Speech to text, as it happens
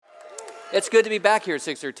It's good to be back here at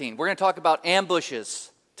 613. We're going to talk about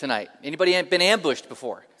ambushes tonight. Anybody been ambushed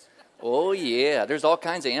before? Oh, yeah. There's all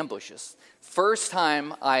kinds of ambushes. First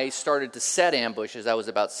time I started to set ambushes, I was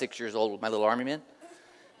about 6 years old with my little army men.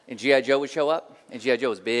 And G.I. Joe would show up, and G.I.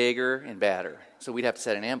 Joe was bigger and badder. So we'd have to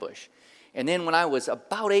set an ambush. And then when I was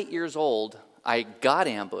about 8 years old, I got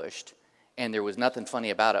ambushed, and there was nothing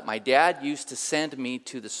funny about it. My dad used to send me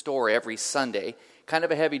to the store every Sunday, kind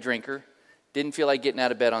of a heavy drinker. Didn't feel like getting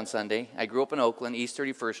out of bed on Sunday. I grew up in Oakland, East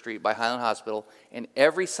 31st Street by Highland Hospital, and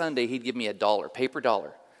every Sunday he'd give me $1, paper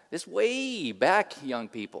dollar. This way back, young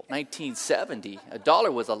people, 1970.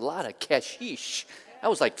 $1 was a lot of cashish. That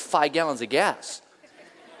was like 5 gallons of gas.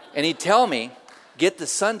 And he'd tell me, get the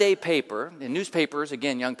Sunday paper. And newspapers,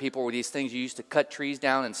 again, young people, were these things you used to cut trees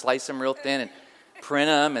down and slice them real thin and print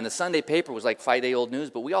them. And the Sunday paper was like 5-day-old news,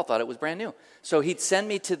 but we all thought it was brand new. So he'd send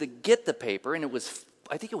me to get the paper, and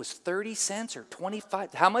I think it was 30 cents or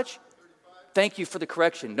 25. How much? 35. Thank you for the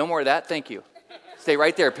correction. No more of that. Thank you. Stay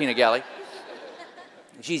right there, Peanut Gallery.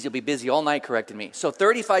 Geez, you'll be busy all night correcting me. So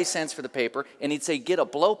 35 cents for the paper, and he'd say, get a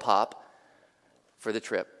blow pop for the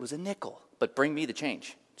trip. It was a nickel, but bring me the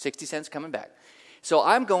change. 60 cents coming back. So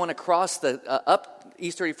I'm going across up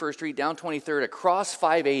East 31st Street, down 23rd, across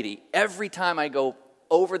 580. Every time I go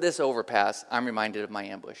over this overpass, I'm reminded of my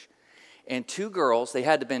ambush. And 2 girls, they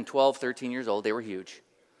had to have been 12, 13 years old. They were huge.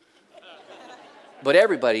 But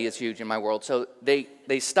everybody is huge in my world. So they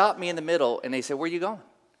stopped me in the middle, and they said, where are you going?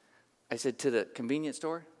 I said, to the convenience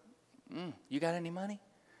store. You got any money?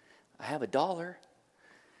 I have $1.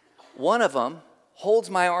 One of them holds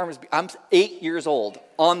my arms. I'm 8 years old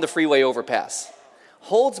on the freeway overpass.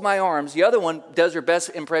 Holds my arms. The other one does her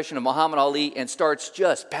best impression of Muhammad Ali and starts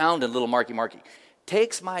just pounding little Marky.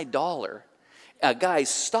 Takes my $1. A guy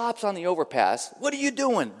stops on the overpass. What are you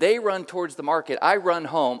doing? They run towards the market. I run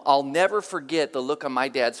home. I'll never forget the look on my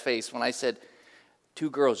dad's face when I said, 2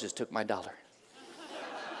 girls just took my $1.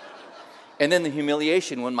 And then the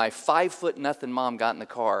humiliation when my 5'0" mom got in the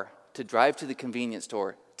car to drive to the convenience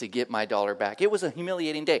store to get my $1 back. It was a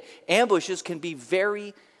humiliating day. Ambushes can be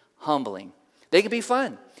very humbling. They can be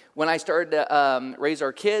fun. When I started to raise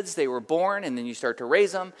our kids, they were born, and then you start to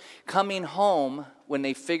raise them. Coming home, when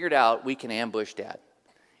they figured out we can ambush Dad.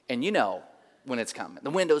 And you know when it's coming. The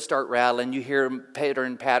windows start rattling. You hear them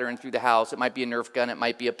pattering through the house. It might be a Nerf gun. It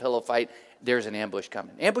might be a pillow fight. There's an ambush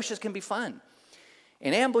coming. Ambushes can be fun.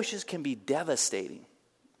 And ambushes can be devastating.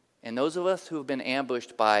 And those of us who have been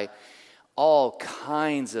ambushed by all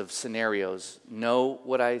kinds of scenarios know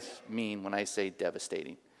what I mean when I say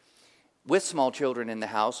devastating. With small children in the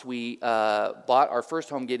house, we bought our first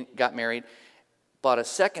home, got married, bought a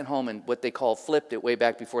second home and what they call flipped it way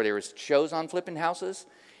back before there was shows on flipping houses,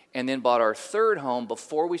 and then bought our third home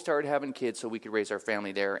before we started having kids so we could raise our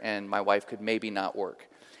family there and my wife could maybe not work.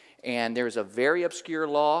 And there's a very obscure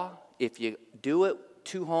law. If you do it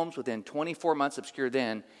 2 homes within 24 months, obscure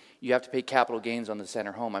then, you have to pay capital gains on the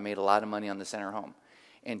center home. I made a lot of money on the center home.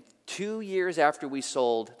 And 2 years after we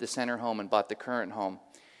sold the center home and bought the current home,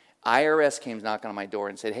 IRS came knocking on my door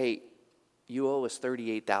and said, hey, you owe us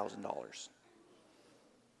 $38,000.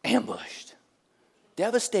 Ambushed.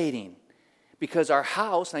 Devastating. Because our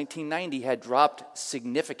house, 1990, had dropped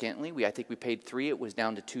significantly. I think we paid $3,000. It was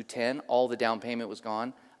down to $210,000. All the down payment was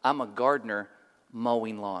gone. I'm a gardener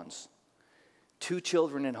mowing lawns. 2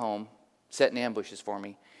 children at home setting ambushes for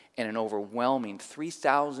me, and an overwhelming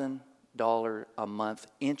 $3,000 a month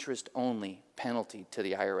interest-only penalty to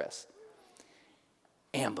the IRS.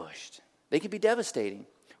 Ambushed. They can be devastating.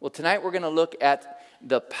 Well, tonight we're going to look at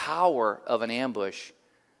the power of an ambush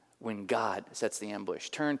when God sets the ambush.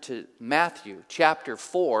 Turn to Matthew chapter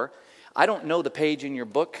 4. I don't know the page in your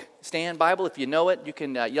book, Stan Bible. If you know it, you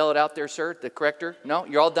can yell it out there, sir, the corrector. No?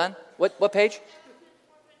 You're all done? What page?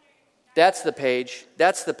 That's the page.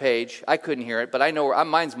 That's the page. I couldn't hear it, but I know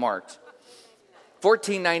mine's marked.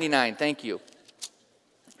 1499. Thank you.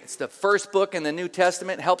 It's the first book in the New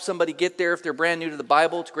Testament. Help somebody get there if they're brand new to the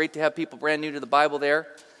Bible. It's great to have people brand new to the Bible there.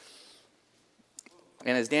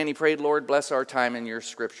 And as Danny prayed, Lord, bless our time in your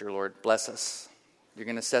scripture, Lord. Bless us. You're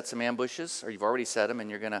going to set some ambushes, or you've already set them, and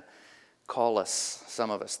you're going to call us, some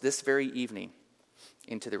of us, this very evening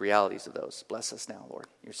into the realities of those. Bless us now, Lord.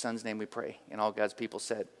 In your Son's name we pray. And all God's people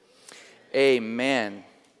said, amen.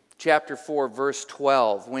 Chapter 4, verse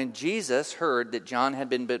 12. When Jesus heard that John had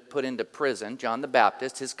been put into prison, John the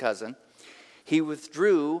Baptist, his cousin, he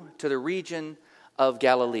withdrew to the region of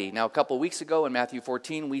Galilee. Now, a couple of weeks ago in Matthew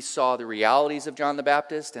 14, we saw the realities of John the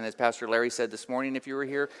Baptist. And as Pastor Larry said this morning, if you were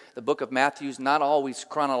here, the book of Matthew's not always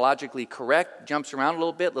chronologically correct. Jumps around a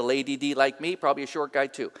little bit. Little ADD like me, probably a short guy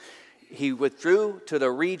too. he withdrew to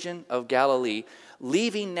the region of Galilee.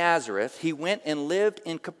 Leaving Nazareth, he went and lived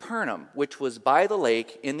in Capernaum, which was by the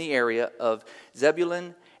lake in the area of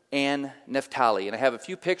Zebulun and Naphtali. And I have a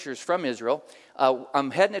few pictures from Israel.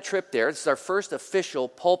 I'm heading a trip there. This is our first official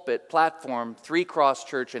pulpit platform, three-cross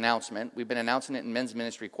church announcement. We've been announcing it in men's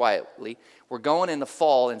ministry quietly. We're going in the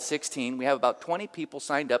fall in 16. We have about 20 people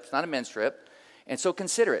signed up. It's not a men's trip. And so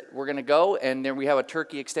consider it. We're going to go, and then we have a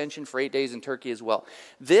Turkey extension for 8 days in Turkey as well.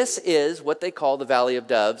 This is what they call the Valley of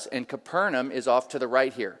Doves, and Capernaum is off to the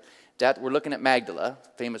right here. That we're looking at Magdala,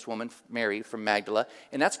 famous woman, Mary from Magdala,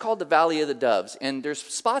 and that's called the Valley of the Doves. And there's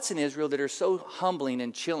spots in Israel that are so humbling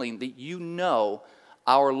and chilling that you know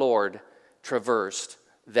our Lord traversed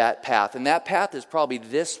that path. And that path is probably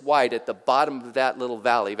this wide at the bottom of that little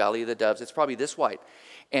valley, Valley of the Doves. It's probably this wide.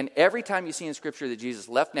 And every time you see in Scripture that Jesus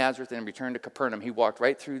left Nazareth and returned to Capernaum, he walked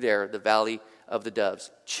right through there, the Valley of the Doves.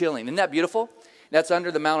 Chilling. Isn't that beautiful? That's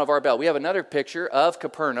under the Mount of Arbel. We have another picture of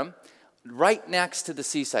Capernaum right next to the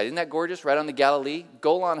seaside. Isn't that gorgeous? Right on the Galilee.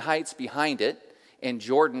 Golan Heights behind it, and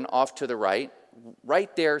Jordan off to the right.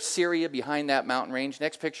 Right there, Syria behind that mountain range.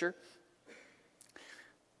 Next picture.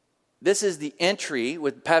 This is the entry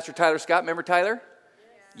with Pastor Tyler Scott. Remember Tyler?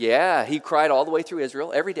 Yeah, he cried all the way through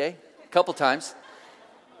Israel every day, a couple times.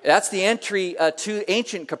 That's the entry to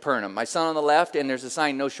ancient Capernaum. My son on the left, and there's a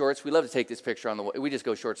sign, no shorts. We love to take this picture on the way. We just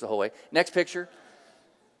go shorts the whole way. Next picture.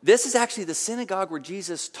 This is actually the synagogue where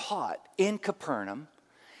Jesus taught in Capernaum.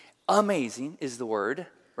 Amazing is the word,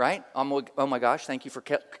 right? Oh my gosh, thank you for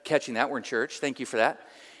catching that. We're in church. Thank you for that.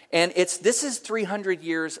 And this is 300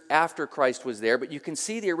 years after Christ was there, but you can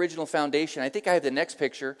see the original foundation. I think I have the next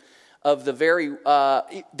picture of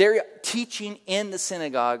they're teaching in the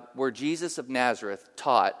synagogue where Jesus of Nazareth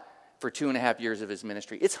taught for 2.5 years of his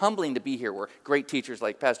ministry. It's humbling to be here where great teachers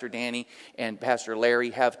like Pastor Danny and Pastor Larry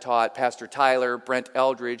have taught, Pastor Tyler, Brent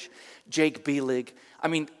Eldridge, Jake Bielig. I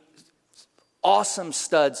mean, awesome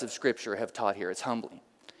studs of Scripture have taught here. It's humbling.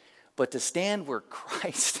 But to stand where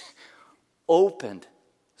Christ opened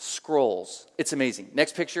scrolls, it's amazing.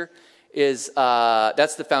 Next picture is,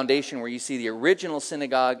 that's the foundation where you see the original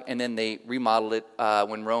synagogue, and then they remodeled it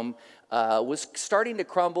when Rome was starting to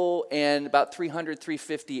crumble, and about 300,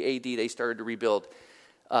 350 AD, they started to rebuild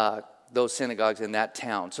those synagogues in that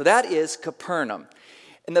town. So that is Capernaum.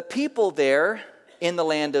 And the people there in the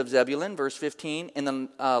land of Zebulun, verse 15, in the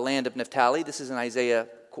land of Naphtali, this is an Isaiah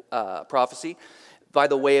prophecy, by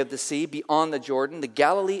the way of the sea, beyond the Jordan, the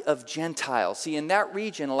Galilee of Gentiles. See, in that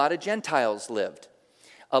region, a lot of Gentiles lived.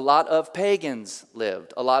 A lot of pagans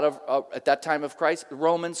lived. A lot of, at that time of Christ,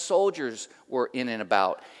 Roman soldiers were in and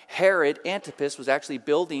about. Herod Antipas was actually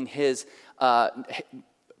building his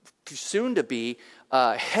soon-to-be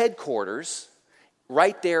headquarters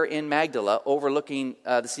right there in Magdala, overlooking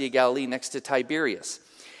the Sea of Galilee next to Tiberias.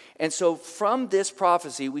 And so from this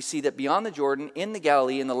prophecy, we see that beyond the Jordan, in the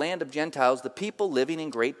Galilee, in the land of Gentiles, the people living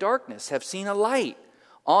in great darkness have seen a light.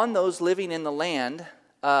 On those living in the land,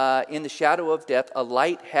 in the shadow of death, a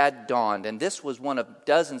light had dawned. And this was one of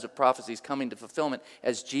dozens of prophecies coming to fulfillment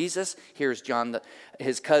as Jesus, here's John,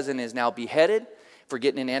 his cousin is now beheaded for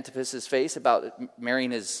getting in Antipas' face about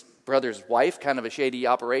marrying his brother's wife, kind of a shady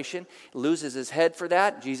operation, loses his head for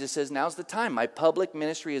that. Jesus says, now's the time. My public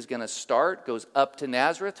ministry is going to start, goes up to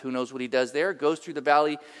Nazareth. Who knows what he does there? Goes through the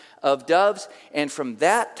Valley of Doves. And from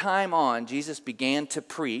that time on, Jesus began to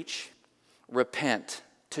preach, repent.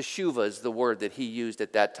 Teshuvah is the word that he used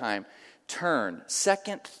at that time. Turn,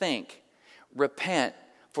 second think, repent,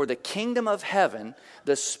 for the kingdom of heaven,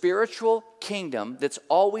 the spiritual kingdom that's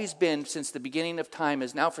always been since the beginning of time,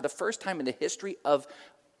 is now for the first time in the history of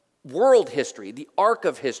world history, the arc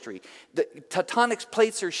of history. The tectonic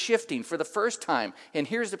plates are shifting for the first time. And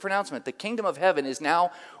here's the pronouncement. The kingdom of heaven is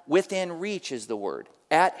now within reach, is the word.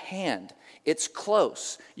 At hand. It's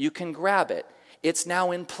close. You can grab it. It's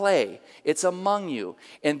now in play. It's among you.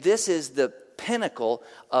 And this is the pinnacle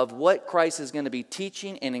of what Christ is going to be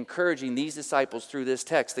teaching and encouraging these disciples through this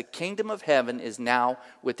text. The kingdom of heaven is now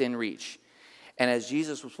within reach. And as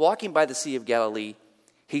Jesus was walking by the Sea of Galilee,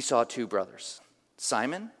 he saw two brothers.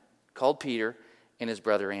 Simon, called Peter, and his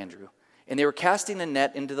brother Andrew. And they were casting a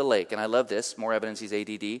net into the lake. And I love this, more evidence he's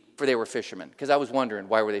ADD, for they were fishermen. Because I was wondering,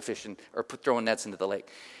 why were they fishing or throwing nets into the lake?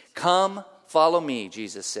 Come, follow me,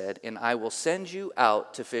 Jesus said, and I will send you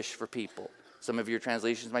out to fish for people. Some of your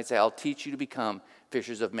translations might say, I'll teach you to become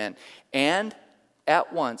fishers of men. And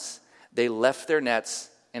at once, they left their nets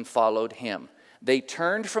and followed him. They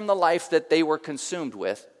turned from the life that they were consumed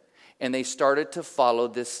with, and they started to follow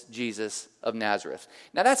this Jesus of Nazareth.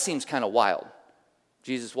 Now that seems kind of wild.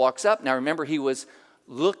 Jesus walks up. Now remember, he was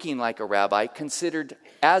looking like a rabbi, considered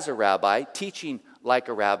as a rabbi, teaching like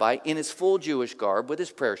a rabbi, in his full Jewish garb, with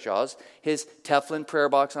his prayer shawls, his tefillin prayer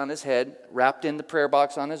box on his head, wrapped in the prayer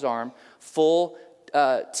box on his arm, full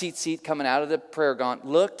tzitzit coming out of the prayer gaunt,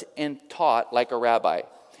 looked and taught like a rabbi.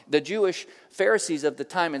 The Jewish Pharisees of the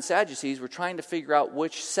time and Sadducees were trying to figure out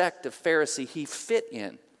which sect of Pharisee he fit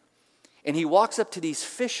in. And he walks up to these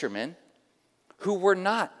fishermen who were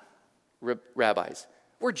not rabbis,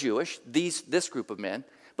 were Jewish, this group of men,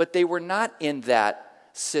 but they were not in that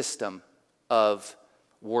system of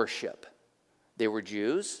worship. They were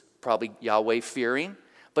Jews, probably Yahweh-fearing,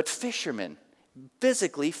 but fishermen,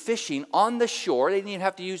 physically fishing on the shore. They didn't even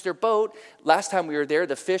have to use their boat. Last time we were there,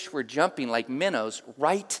 the fish were jumping like minnows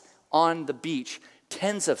right on the beach,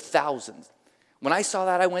 tens of thousands. When I saw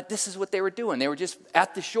that, I went, this is what they were doing. They were just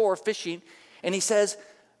at the shore fishing. And he says,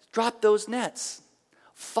 drop those nets.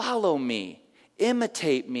 Follow me.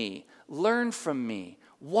 Imitate me. Learn from me.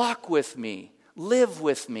 Walk with me. Live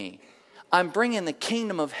with me. I'm bringing the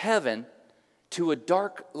kingdom of heaven to a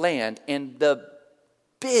dark land. And the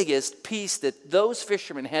biggest piece that those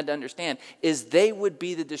fishermen had to understand is they would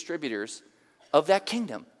be the distributors of that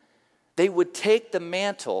kingdom. They would take the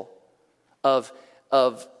mantle of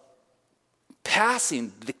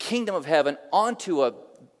passing the kingdom of heaven onto a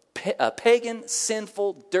pagan,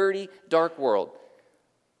 sinful, dirty, dark world.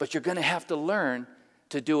 But you're going to have to learn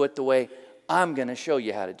to do it the way I'm going to show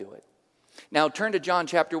you how to do it. Now turn to John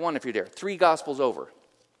chapter 1 if you're there. 3 Gospels over.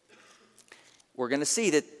 We're going to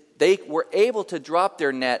see that they were able to drop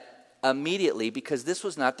their net immediately because this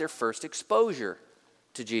was not their first exposure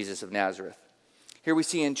to Jesus of Nazareth. Here we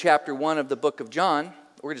see in chapter 1 of the book of John,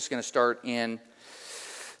 we're just going to start in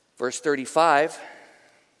verse 35.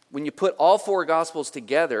 When you put all 4 Gospels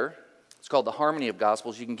together, it's called the harmony of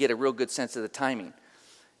Gospels, you can get a real good sense of the timing.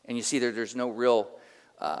 And you see there's no real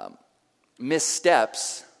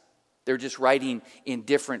missteps. They're just writing in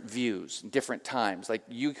different views, in different times. Like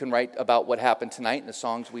you can write about what happened tonight and the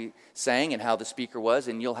songs we sang and how the speaker was,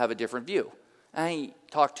 and you'll have a different view. I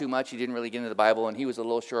talked too much. He didn't really get into the Bible, and he was a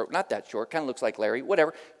little short. Not that short. Kind of looks like Larry.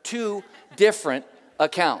 Whatever. 2 different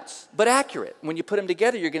accounts, but accurate. When you put them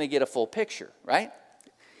together, you're going to get a full picture, right?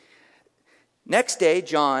 Next day,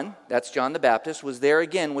 John, that's John the Baptist, was there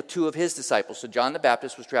again with 2 of his disciples. So John the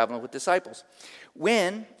Baptist was traveling with disciples.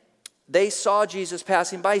 When they saw Jesus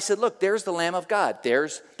passing by, he said, look, there's the Lamb of God.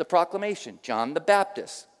 There's the proclamation. John the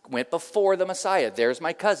Baptist went before the Messiah. There's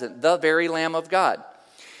my cousin, the very Lamb of God.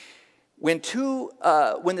 When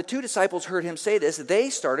the 2 disciples heard him say this,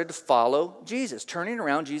 they started to follow Jesus. Turning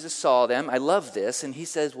around, Jesus saw them. I love this. And he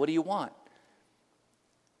says, what do you want?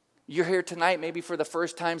 You're here tonight maybe for the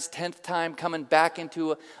first time, 10th time, coming back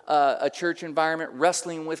into a church environment,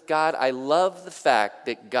 wrestling with God. I love the fact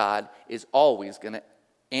that God is always going to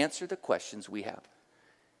answer the questions we have.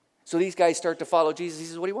 So these guys start to follow Jesus. He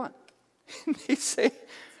says, what do you want? They say,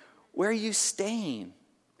 where are you staying?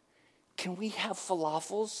 Can we have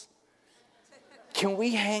falafels? Can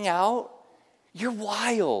we hang out? You're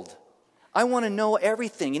wild. I want to know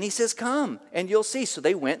everything. And he says, come and you'll see. So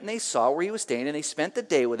they went and they saw where he was staying and they spent the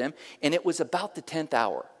day with him. And it was about the 10th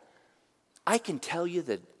hour. I can tell you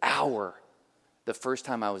the hour the first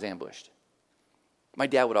time I was ambushed. My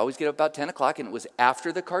dad would always get up about 10 o'clock and it was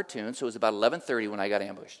after the cartoon. So it was about 11:30 when I got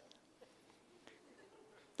ambushed.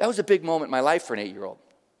 That was a big moment in my life for an 8-year-old.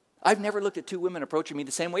 I've never looked at 2 women approaching me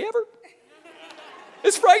the same way ever.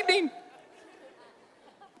 It's frightening.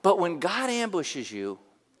 But when God ambushes you,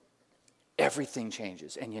 everything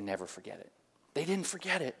changes and you never forget it. They didn't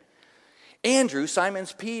forget it. Andrew, Simon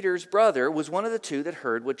Peter's brother, was one of the 2 that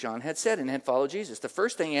heard what John had said and had followed Jesus. The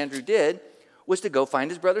first thing Andrew did was to go find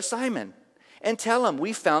his brother Simon and tell him,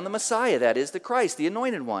 we found the Messiah, that is the Christ, the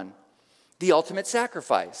anointed one, the ultimate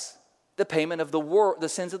sacrifice, the payment of the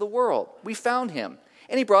sins of the world. We found him.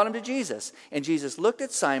 And he brought him to Jesus. And Jesus looked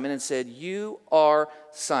at Simon and said, you are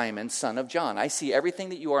Simon, son of John. I see everything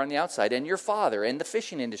that you are on the outside, and your father, and the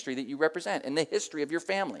fishing industry that you represent, and the history of your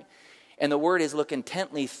family. And the word is, look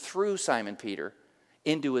intently through Simon Peter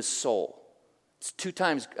into his soul. It's 2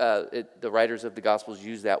 times the writers of the Gospels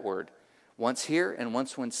use that word. Once here, and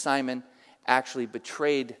once when Simon actually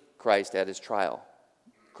betrayed Christ at his trial.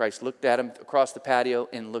 Christ looked at him across the patio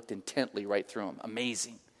and looked intently right through him.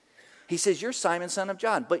 Amazing. He says, you're Simon, son of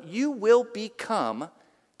John, but you will become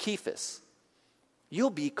Cephas. You'll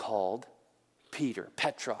be called Peter,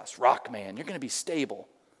 Petros, rock man. You're going to be stable.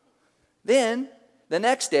 Then, the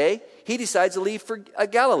next day, he decides to leave for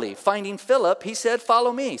Galilee. Finding Philip, he said,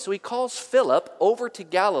 follow me. So he calls Philip over to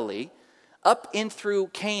Galilee, up in through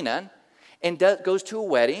Canaan, and goes to a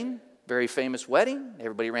wedding, very famous wedding.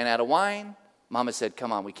 Everybody ran out of wine. Mama said,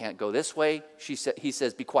 come on, we can't go this way. He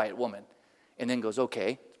says, be quiet, woman. And then goes,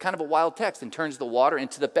 okay, kind of a wild text, and turns the water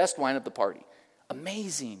into the best wine of the party.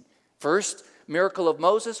 Amazing. First miracle of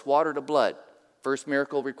Moses, water to blood. First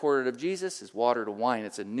miracle recorded of Jesus is water to wine.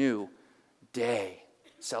 It's a new day.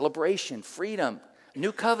 Celebration, freedom,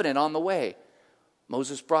 new covenant on the way.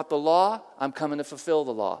 Moses brought the law. I'm coming to fulfill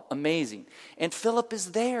the law. Amazing. And Philip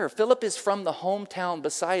is there. Philip is from the hometown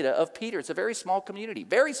Bethsaida of Peter. It's a very small community,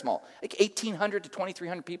 very small. Like 1,800 to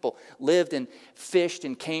 2,300 people lived and fished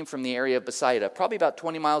and came from the area of Bethsaida, probably about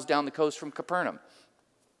 20 miles down the coast from Capernaum.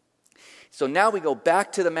 So now we go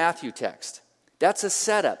back to the Matthew text. That's a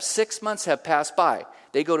setup. 6 months have passed by.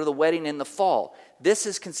 They go to the wedding in the fall. This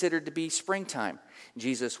is considered to be springtime.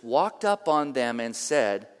 Jesus walked up on them and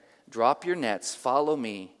said, drop your nets, follow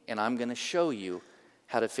me, and I'm going to show you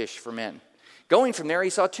how to fish for men. Going from there, he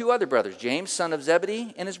saw two other brothers, James, son of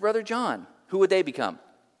Zebedee, and his brother John. Who would they become?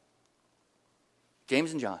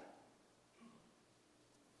 James and John.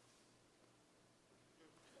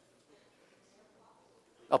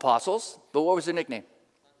 Apostles, but what was their nickname?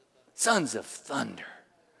 Sons of Thunder.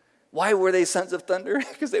 Why were they sons of thunder?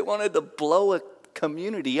 Because they wanted to blow a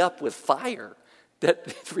community up with fire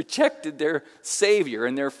that rejected their Savior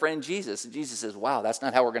and their friend Jesus. And Jesus says, wow, that's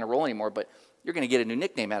not how we're going to roll anymore, but you're going to get a new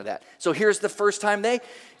nickname out of that. So here's the first time they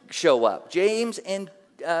show up. James and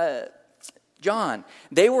John,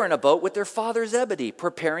 they were in a boat with their father Zebedee,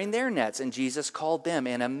 preparing their nets, and Jesus called them,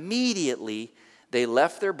 and immediately they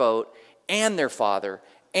left their boat and their father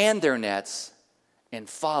and their nets and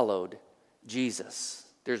followed Jesus.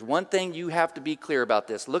 There's one thing you have to be clear about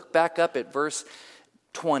this. Look back up at verse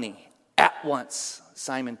 20. At once,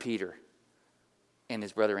 Simon Peter and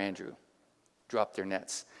his brother Andrew dropped their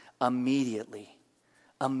nets. Immediately,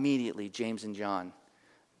 James and John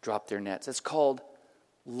dropped their nets. It's called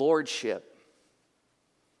lordship.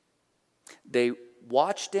 They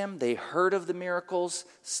watched him. They heard of the miracles.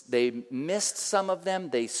 They missed some of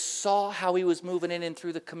them. They saw how he was moving in and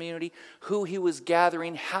through the community, who he was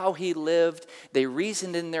gathering, how he lived. They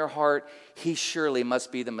reasoned in their heart, he surely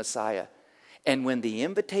must be the Messiah. And when the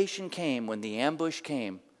invitation came, when the ambush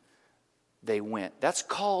came, they went. That's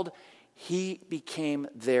called, he became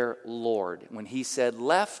their Lord. When he said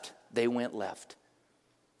left, they went left.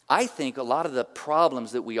 I think a lot of the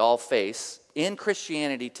problems that we all face in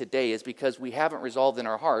Christianity today is because we haven't resolved in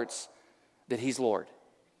our hearts that he's Lord.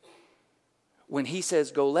 When he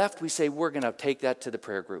says go left, we say we're going to take that to the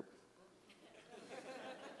prayer group.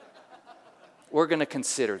 We're going to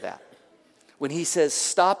consider that. When he says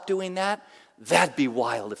stop doing that, that'd be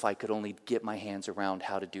wild if I could only get my hands around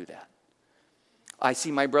how to do that. I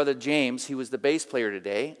see my brother James. He was the bass player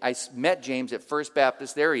today. I met James at First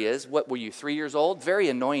Baptist. There he is. What were you, 3 years old? Very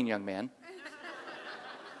annoying young man.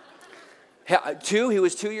 He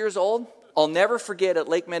was 2 years old. I'll never forget at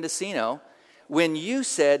Lake Mendocino when you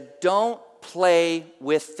said, don't play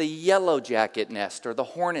with the yellow jacket nest or the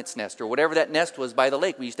hornet's nest or whatever that nest was by the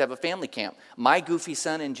lake. We used to have a family camp. My goofy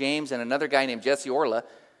son and James and another guy named Jesse Orla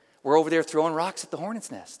were over there throwing rocks at the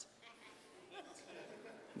hornet's nest.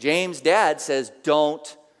 James' dad says,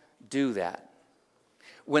 don't do that.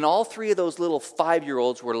 When all three of those little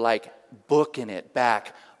 5-year-olds were like booking it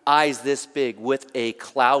back, eyes this big with a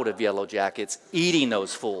cloud of yellow jackets, eating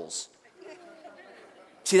those fools.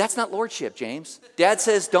 See, that's not lordship, James. Dad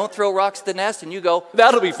says, don't throw rocks at the nest, and you go,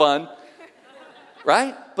 that'll be fun.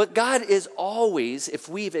 Right? But God is always, if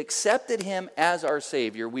we've accepted him as our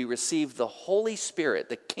Savior, we receive the Holy Spirit,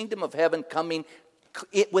 the kingdom of heaven coming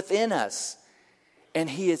within us. And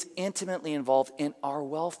he is intimately involved in our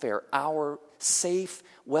welfare, our safe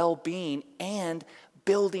well-being, and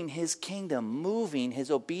building his kingdom, moving his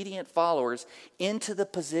obedient followers into the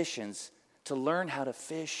positions to learn how to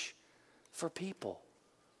fish for people,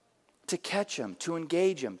 to catch them, to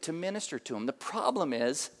engage them, to minister to them. The problem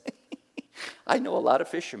is, I know a lot of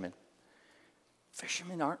fishermen.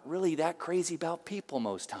 Fishermen aren't really that crazy about people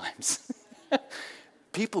most times.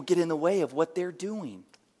 People get in the way of what they're doing.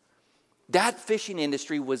 That fishing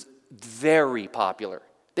industry was very popular.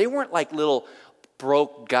 They weren't like little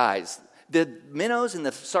broke guys. The minnows and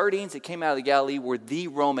the sardines that came out of the Galilee were the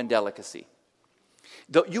Roman delicacy.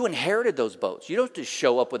 You inherited those boats. You don't just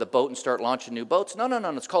show up with a boat and start launching new boats. No.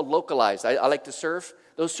 It's called localized. I like to surf.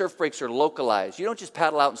 Those surf breaks are localized. You don't just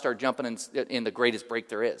paddle out and start jumping in the greatest break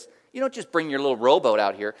there is. You don't just bring your little rowboat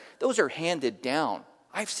out here. Those are handed down.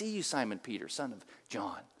 I see you, Simon Peter, son of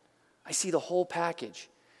John. I see the whole package.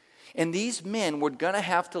 And these men were going to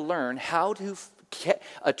have to learn how to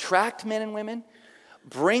attract men and women,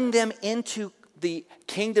 bring them into the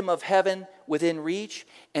kingdom of heaven within reach,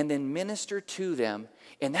 and then minister to them.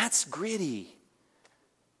 And that's gritty.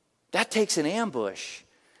 That takes an ambush.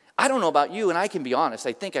 I don't know about you, and I can be honest.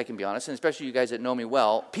 I think I can be honest, and especially you guys that know me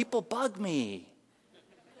well. People bug me.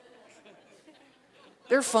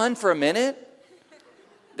 They're fun for a minute.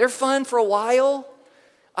 They're fun for a while.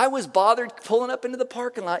 I was bothered pulling up into the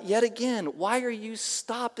parking lot yet again. Why are you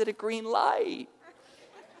stopped at a green light?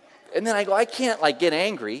 And then I go, I can't get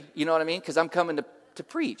angry, you know what I mean? Because I'm coming to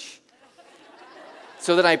preach.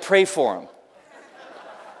 So then I pray for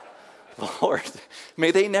them. Lord,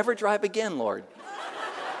 may they never drive again, Lord.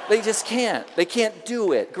 They just can't. They can't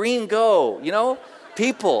do it. Green, go,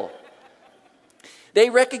 people. They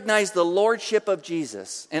recognize the lordship of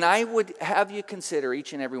Jesus. And I would have you consider,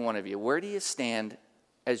 each and every one of you, where do you stand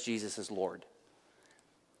as Jesus is Lord?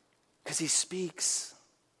 Because he speaks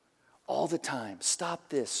all the time. Stop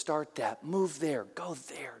this, start that, move there, go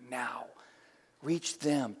there now. Reach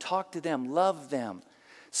them, talk to them, love them.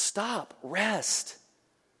 Stop, rest.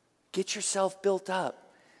 Get yourself built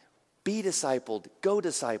up. Be discipled, go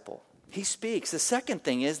disciple. He speaks. The second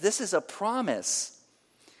thing is, this is a promise.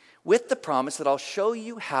 With the promise that I'll show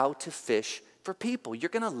you how to fish for people. You're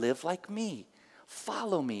going to live like me.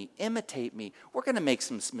 Follow me, imitate me. We're going to make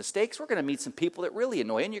some mistakes. We're going to meet some people that really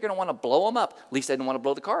annoy you, and you're going to want to blow them up. At least I didn't want to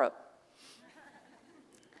blow the car up.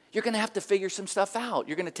 You're going to have to figure some stuff out.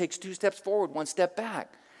 You're going to take 2 steps forward, 1 step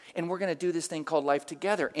back. And we're going to do this thing called life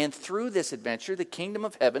together. And through this adventure, the kingdom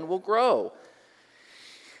of heaven will grow.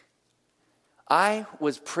 I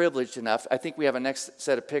was privileged enough. I think we have a next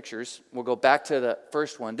set of pictures. We'll go back to the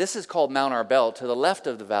first one. This is called Mount Arbel, to the left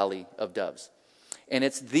of the Valley of Doves. And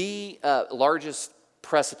it's the largest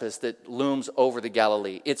precipice that looms over the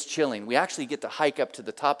Galilee. It's chilling. We actually get to hike up to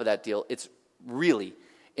the top of that deal. It's really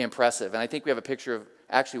impressive. And I think we have a picture of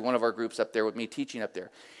actually one of our groups up there with me teaching up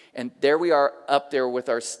there. And there we are up there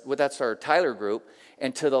that's our Tyler group.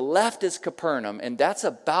 And to the left is Capernaum, and that's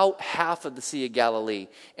about half of the Sea of Galilee.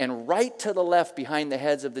 And right to the left, behind the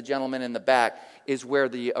heads of the gentlemen in the back, is where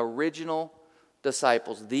the original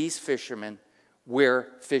disciples, these fishermen, were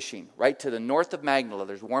fishing. Right to the north of Magdala,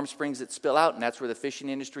 there's warm springs that spill out, and that's where the fishing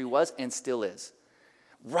industry was and still is.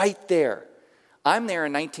 Right there. I'm there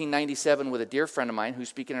in 1997 with a dear friend of mine who's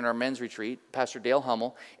speaking in our men's retreat, Pastor Dale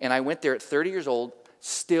Hummel, and I went there at 30 years old,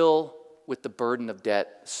 still with the burden of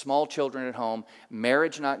debt, small children at home,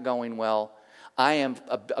 marriage not going well. I am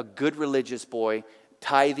a good religious boy,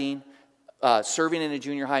 tithing, serving in a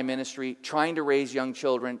junior high ministry, trying to raise young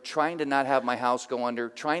children, trying to not have my house go under,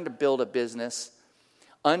 trying to build a business,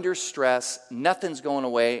 under stress, nothing's going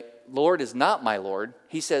away. Lord is not my Lord.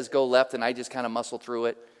 He says go left, and I just kind of muscle through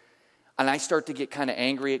it. And I start to get kind of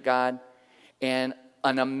angry at God. And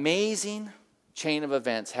an amazing chain of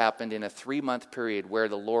events happened in a 3-month period where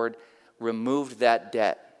the Lord removed that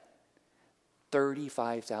debt.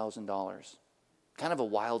 $35,000. Kind of a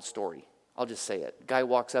wild story. I'll just say it. Guy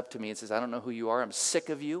walks up to me and says, I don't know who you are. I'm sick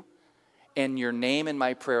of you and your name in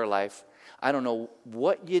my prayer life. I don't know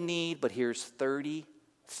what you need, but here's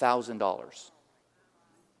 $30,000.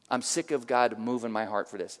 I'm sick of God moving my heart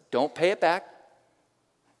for this. Don't pay it back.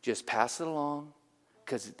 Just pass it along,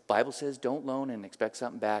 because the Bible says don't loan and expect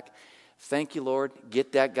something back. Thank you, Lord.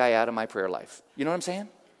 Get that guy out of my prayer life. You know what I'm saying?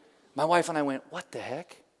 My wife and I went, what the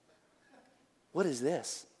heck? What is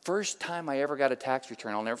this? First time I ever got a tax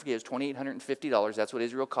return, I'll never forget, it was $2,850. That's what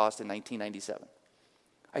Israel cost in 1997.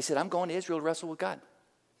 I said, I'm going to Israel to wrestle with God.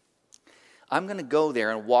 I'm going to go there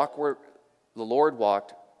and walk where the Lord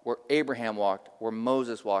walked, where Abraham walked, where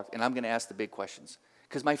Moses walked, and I'm going to ask the big questions.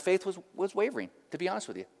 Because my faith was wavering, to be honest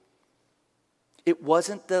with you. It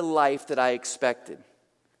wasn't the life that I expected.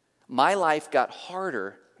 My life got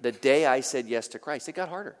harder the day I said yes to Christ. It got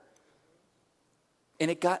harder.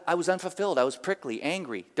 And I was unfulfilled. I was prickly,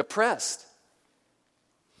 angry, depressed.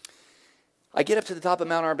 I get up to the top of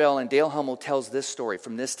Mount Arbel, and Dale Hummel tells this story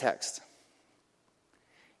from this text.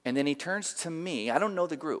 And then he turns to me. I don't know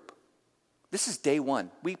the group. This is day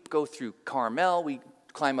 1. We go through Carmel. We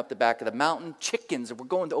climb up the back of the mountain. Chickens. We're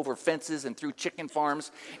going over fences and through chicken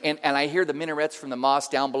farms. And I hear the minarets from the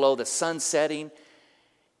mosque down below, the sun setting.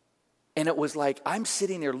 And it was like, I'm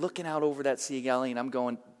sitting there looking out over that Sea of Galilee, and I'm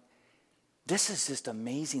going, this is just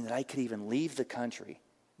amazing that I could even leave the country,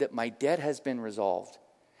 that my debt has been resolved,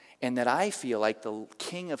 and that I feel like the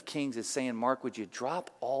King of Kings is saying, Mark, would you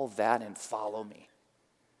drop all that and follow me?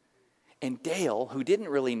 And Dale, who didn't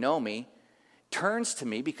really know me, turns to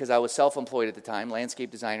me, because I was self-employed at the time,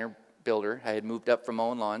 landscape designer, builder. I had moved up from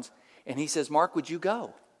mowing lawns. And he says, Mark, would you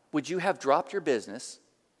go? Would you have dropped your business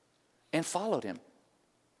and followed him?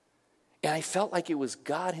 And I felt like it was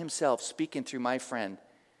God himself speaking through my friend.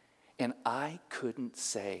 And I couldn't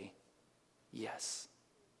say yes.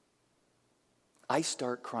 I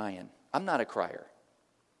start crying. I'm not a crier.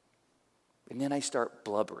 And then I start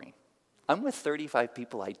blubbering. I'm with 35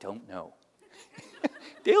 people I don't know.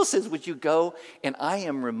 Dale says, would you go? And I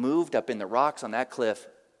am removed up in the rocks on that cliff,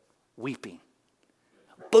 weeping.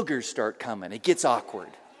 Boogers start coming. It gets awkward.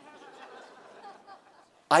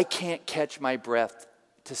 I can't catch my breath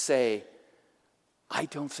to say, I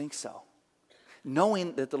don't think so.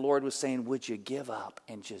 Knowing that the Lord was saying, would you give up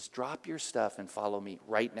and just drop your stuff and follow me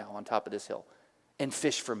right now on top of this hill and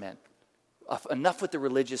fish for men? Enough with the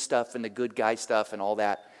religious stuff and the good guy stuff and all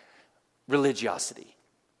that religiosity.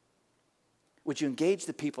 Would you engage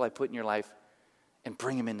the people I put in your life and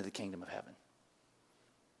bring them into the kingdom of heaven?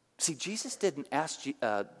 See, Jesus didn't ask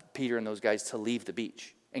Peter and those guys to leave the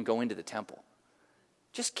beach and go into the temple.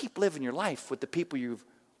 Just keep living your life with the people you've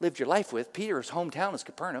lived your life with. Peter's hometown is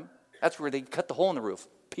Capernaum. That's where they cut the hole in the roof.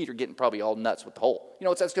 Peter getting probably all nuts with the hole. You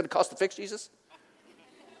know what that's going to cost to fix, Jesus?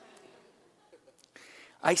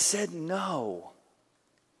 I said no.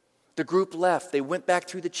 The group left. They went back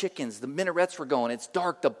through the chickens. The minarets were going. It's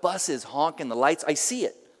dark. The bus is honking. The lights. I see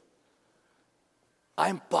it.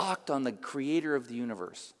 I'm balked on the creator of the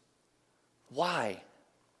universe. Why?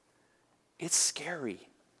 It's scary.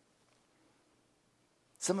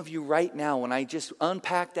 Some of you right now, when I just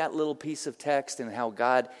unpack that little piece of text and how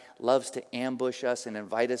God loves to ambush us and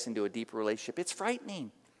invite us into a deeper relationship, it's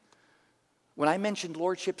frightening. When I mentioned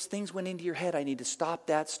lordships, things went into your head. I need to stop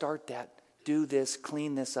that, start that, do this,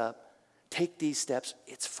 clean this up, take these steps.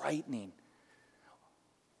 It's frightening.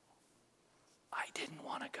 I didn't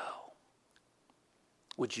want to go.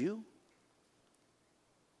 Would you?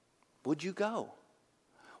 Would you go?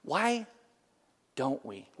 Why don't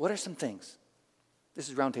we? What are some things? This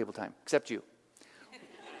is round table time, except you.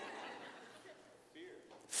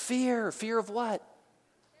 Fear. Fear of what?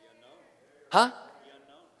 The unknown. Huh?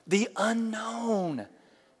 The unknown.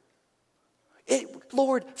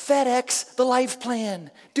 Lord, FedEx, the life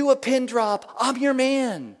plan. Do a pin drop. I'm your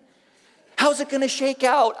man. How's it going to shake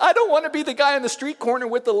out? I don't want to be the guy on the street corner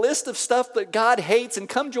with the list of stuff that God hates and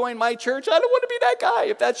come join my church. I don't want to be that guy.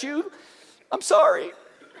 If that's you, I'm sorry.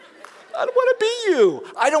 I don't want to be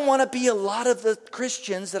you. I don't want to be a lot of the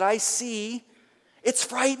Christians that I see. It's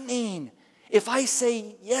frightening. If I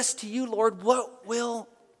say yes to you, Lord, what will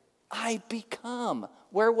I become?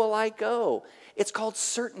 Where will I go? It's called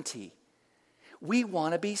certainty. We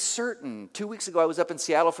want to be certain. 2 weeks ago, I was up in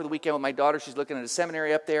Seattle for the weekend with my daughter. She's looking at a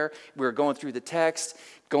seminary up there. We were going through the text,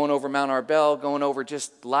 going over Mount Arbel, going over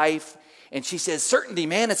just life. And she says, certainty,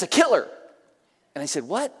 man, it's a killer. And I said,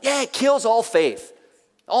 what? Yeah, it kills all faith.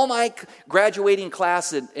 All my graduating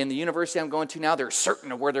class in the university I'm going to now, they're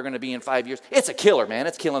certain of where they're going to be in 5 years. It's a killer, man.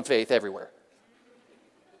 It's killing faith everywhere.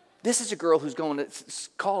 This is a girl who's going to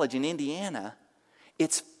college in Indiana.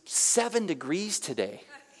 It's 7 degrees today.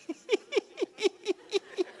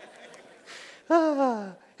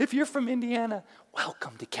 If you're from Indiana,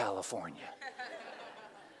 welcome to California.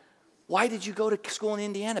 Why did you go to school in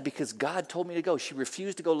Indiana? Because God told me to go. She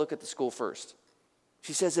refused to go look at the school first.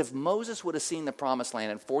 She says, if Moses would have seen the promised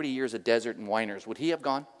land in 40 years of desert and whiners, would he have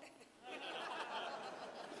gone?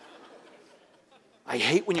 I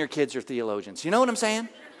hate when your kids are theologians. You know what I'm saying?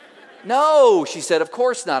 No, she said, of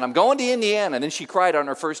course not. I'm going to Indiana. And then she cried on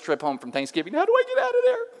her first trip home from Thanksgiving. How do I get out of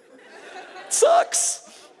there? It sucks.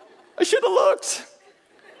 I should have looked.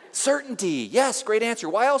 Certainty. Yes, great answer.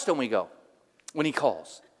 Why else don't we go when he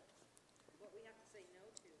calls?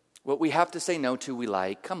 What we have to say no to, we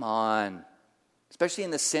like. Come on. Especially in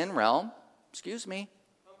the sin realm. Excuse me.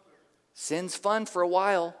 Comfort. Sin's fun for a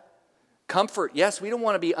while. Comfort. Yes, we don't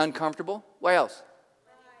want to be uncomfortable. What else?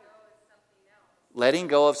 Letting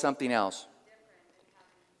go of something else.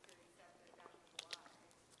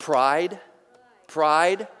 Pride.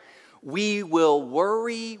 Pride. We will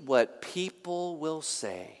worry what people will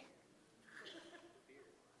say.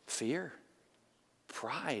 Fear.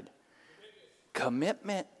 Pride.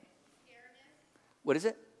 Commitment. What is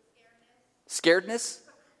it? Scaredness?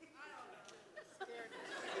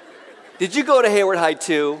 Did you go to Hayward High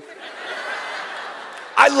too?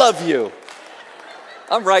 I love you.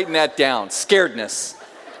 I'm writing that down. Scaredness.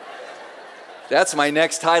 That's my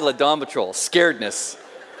next title at Dawn Patrol. Scaredness.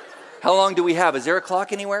 How long do we have? Is there a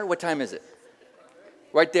clock anywhere? What time is it?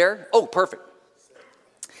 Right there? Oh, perfect.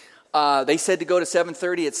 They said to go to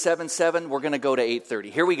 7:30. It's 7:07. We're going to go to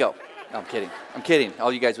 8:30. Here we go. No, I'm kidding. I'm kidding.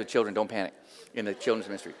 All you guys with children, don't panic in the children's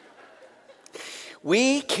ministry.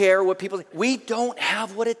 We care what people think. We don't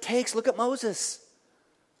have what it takes. Look at Moses.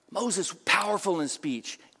 Moses, powerful in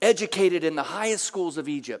speech, educated in the highest schools of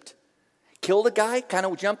Egypt. Killed a guy, kind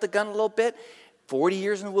of jumped the gun a little bit. 40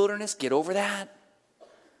 years in the wilderness, get over that.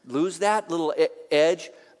 Lose that little edge.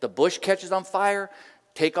 The bush catches on fire.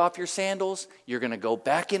 Take off your sandals. You're going to go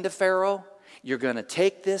back into Pharaoh. You're going to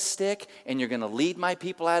take this stick and you're going to lead my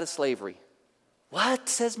people out of slavery. What,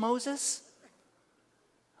 says Moses?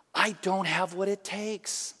 I don't have what it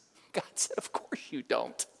takes. God said, of course you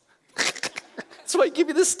don't. That's why I give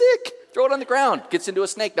you the stick. Throw it on the ground. Gets into a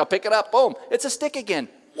snake. Now pick it up. Boom. It's a stick again.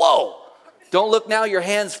 Whoa. Don't look now. Your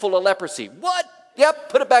hand's full of leprosy. What? Yep.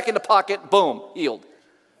 Put it back in the pocket. Boom. Healed.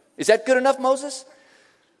 Is that good enough, Moses?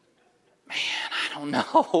 Man, I don't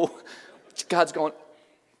know. God's going,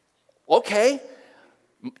 okay.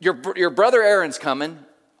 Your brother Aaron's coming.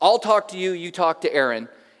 I'll talk to you. You talk to Aaron.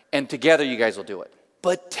 And together you guys will do it.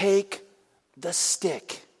 But take the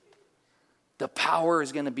stick. The power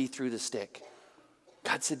is going to be through the stick.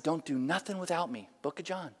 God said, don't do nothing without me. Book of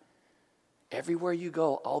John. Everywhere you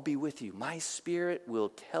go, I'll be with you. My Spirit will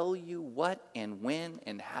tell you what and when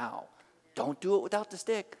and how. Don't do it without the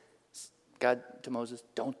stick. God to Moses,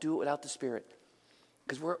 don't do it without the Spirit.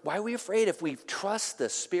 Because why are we afraid if we trust the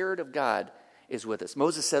Spirit of God is with us?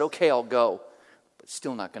 Moses said, okay, I'll go. But it's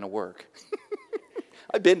still not going to work.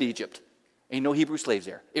 I've been to Egypt. Ain't no Hebrew slaves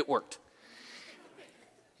there. It worked.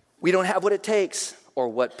 We don't have what it takes. Or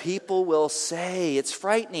what people will say. It's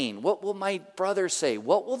frightening. What will my brother say?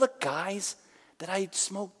 What will the guys that I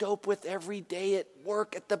smoke dope with every day at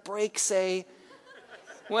work at the break say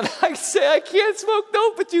when I say I can't smoke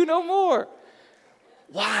dope with you no more?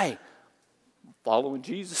 Why? Following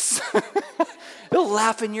Jesus. They'll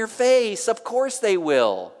laugh in your face. Of course they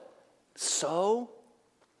will. So,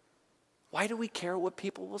 why do we care what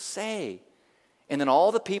people will say? And then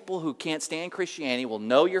all the people who can't stand Christianity will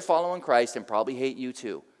know you're following Christ and probably hate you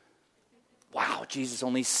too. Wow, Jesus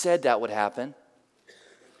only said that would happen.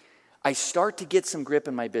 I start to get some grip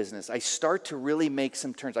in my business. I start to really make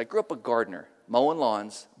some turns. I grew up a gardener, mowing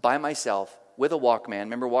lawns by myself with a Walkman.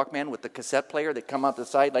 Remember Walkman with the cassette player that come out the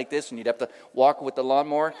side like this and you'd have to walk with the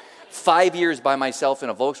lawnmower? 5 years by myself in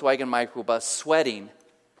a Volkswagen microbus, sweating,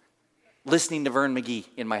 listening to Vern McGee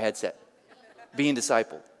in my headset, being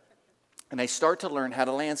discipled. And I start to learn how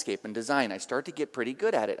to landscape and design. I start to get pretty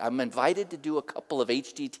good at it. I'm invited to do a couple of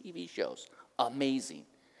HGTV shows. Amazing.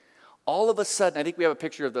 All of a sudden, I think we have a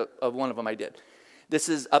picture of one of them I did. This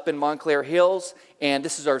is up in Montclair Hills, and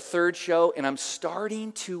this is our third show, and I'm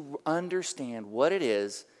starting to understand what it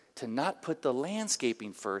is to not put the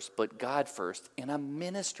landscaping first, but God first, and I'm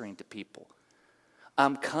ministering to people.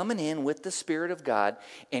 I'm coming in with the Spirit of God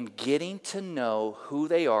and getting to know who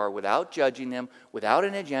they are without judging them, without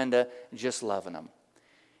an agenda, just loving them.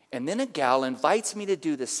 And then a gal invites me to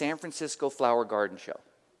do the San Francisco Flower Garden Show.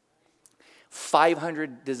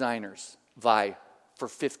 500 designers vie for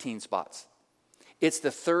 15 spots. It's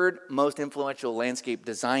the third most influential landscape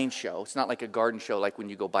design show. It's not like a garden show like when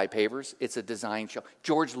you go buy pavers. It's a design show.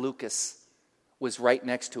 George Lucas was right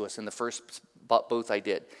next to us in the first booth I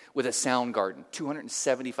did with a sound garden.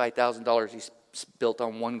 $275,000 he built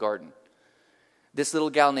on one garden. This little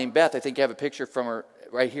gal named Beth, I think you have a picture from her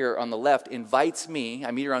right here on the left, invites me.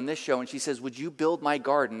 I meet her on this show and she says, would you build my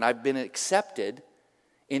garden? I've been accepted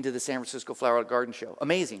into the San Francisco Flower Garden Show.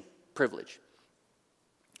 Amazing privilege.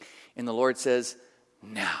 And the Lord says,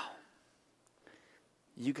 now,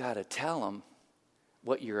 you got to tell them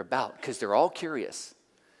what you're about because they're all curious.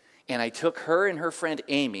 And I took her and her friend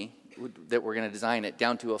Amy, that we're going to design it,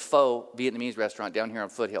 down to a faux Vietnamese restaurant down here on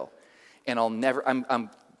Foothill. And I'm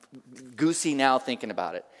goosey now thinking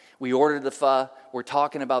about it. We ordered the pho. We're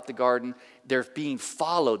talking about the garden. They're being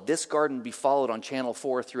followed. This garden will be followed on Channel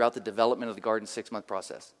 4 throughout the development of the garden's 6-month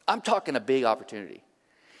process. I'm talking a big opportunity.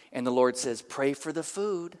 And the Lord says, pray for the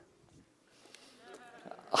food.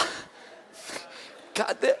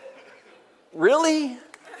 God, really?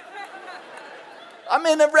 I'm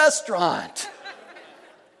in a restaurant.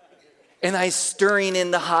 And I'm stirring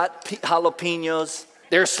in the hot jalapenos.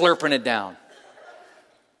 They're slurping it down.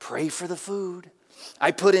 Pray for the food.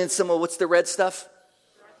 I put in some of, what's the red stuff?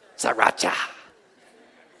 Sriracha.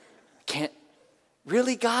 Can't.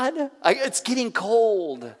 Really, God? It's getting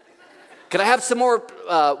cold. Can I have some more,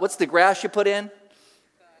 what's the grass you put in?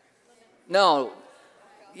 No.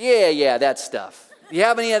 Yeah, that stuff. You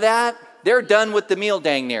have any of that? They're done with the meal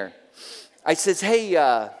dang near. I says, hey,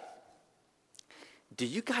 do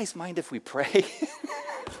you guys mind if we pray?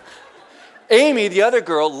 Amy, the other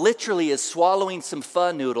girl, literally is swallowing some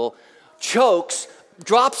pho noodle, chokes,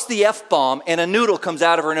 drops the F-bomb, and a noodle comes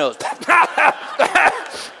out of her nose.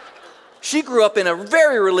 She grew up in a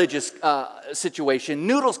very religious situation.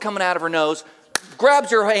 Noodles coming out of her nose,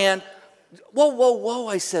 grabs her hand. Whoa,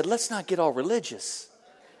 I said, let's not get all religious.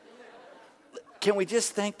 Can we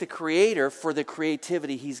just thank the Creator for the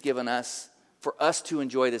creativity He's given us, for us to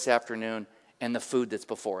enjoy this afternoon and the food that's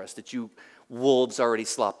before us, that you wolves already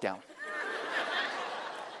slopped down.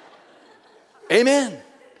 Amen.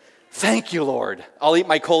 Thank you, Lord. I'll eat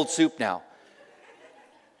my cold soup now.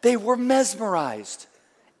 They were mesmerized.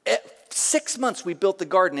 6 months we built the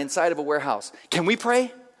garden inside of a warehouse. Can we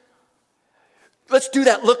pray? Let's do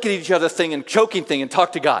that look at each other thing and choking thing and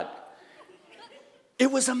talk to God.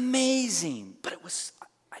 It was amazing, but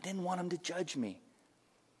I didn't want them to judge me.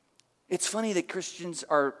 It's funny that Christians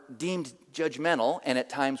are deemed judgmental, and at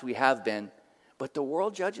times we have been, but the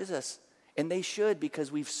world judges us, and they should,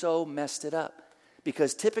 because we've so messed it up.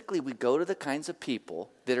 Because typically we go to the kinds of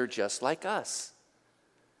people that are just like us.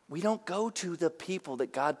 We don't go to the people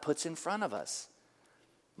that God puts in front of us.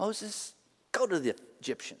 Moses, go to the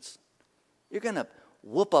Egyptians. You're going to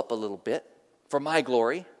whoop up a little bit for my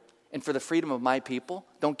glory and for the freedom of my people.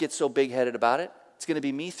 Don't get so big-headed about it. It's going to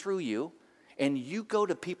be me through you. And you go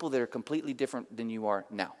to people that are completely different than you are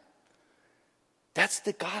now. That's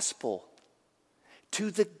the gospel.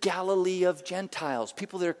 To the Galilee of Gentiles,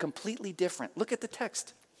 people that are completely different. Look at the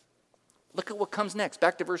text. Look at what comes next.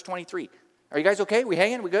 Back to verse 23. Are you guys okay? We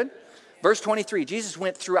hanging? We good? Verse 23. Jesus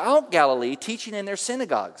went throughout Galilee, teaching in their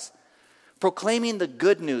synagogues, proclaiming the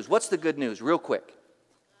good news. What's the good news? Real quick.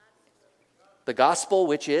 The gospel,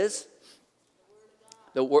 which is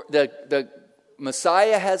the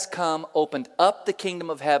Messiah has come, opened up the kingdom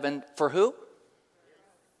of heaven for who?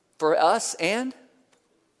 For us and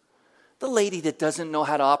the lady that doesn't know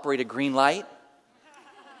how to operate a green light.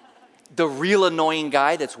 The real annoying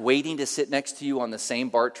guy that's waiting to sit next to you on the same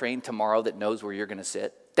BART train tomorrow that knows where you're going to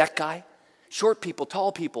sit. That guy. Short people,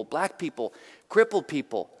 tall people, black people, crippled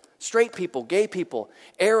people, straight people, gay people,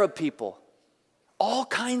 Arab people. All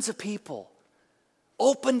kinds of people.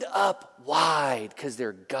 Opened up wide because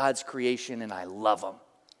they're God's creation and I love them.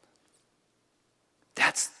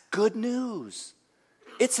 That's good news.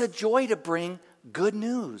 It's a joy to bring good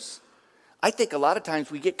news. I think a lot of times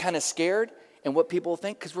we get kind of scared and what people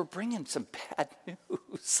think because we're bringing some bad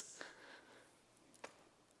news.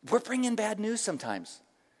 We're bringing bad news sometimes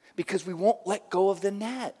because we won't let go of the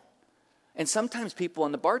net. And sometimes people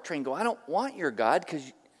on the BART train go, I don't want your God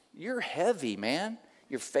because you're heavy, man.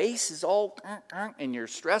 Your face is all, and you're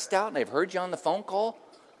stressed out, and they've heard you on the phone call.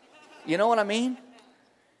 You know what I mean?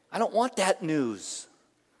 I don't want that news.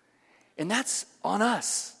 And that's on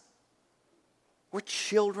us. We're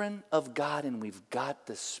children of God, and we've got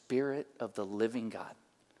the Spirit of the living God.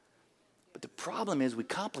 But the problem is we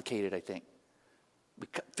complicate it, I think.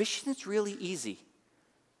 Fishing is really easy,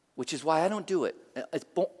 which is why I don't do it.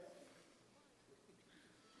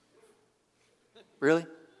 Really?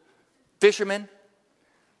 Fishermen?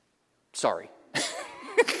 Sorry.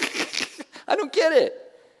 I don't get it.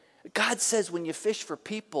 God says when you fish for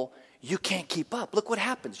people, you can't keep up. Look what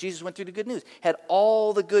happens. Jesus went through the good news. Had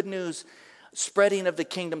all the good news spreading of the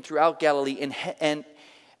kingdom throughout Galilee and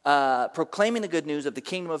proclaiming the good news of the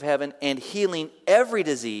kingdom of heaven and healing every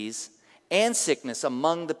disease and sickness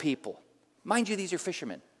among the people. Mind you, these are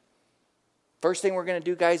fishermen. First thing we're going to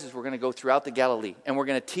do, guys, is we're going to go throughout the Galilee. And we're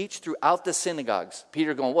going to teach throughout the synagogues.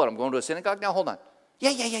 Peter going, what? I'm going to a synagogue now? Hold on.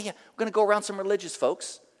 Yeah. We're going to go around some religious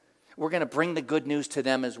folks. We're going to bring the good news to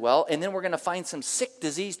them as well. And then we're going to find some sick,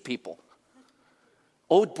 diseased people.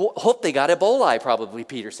 Oh, hope they got Ebola, probably,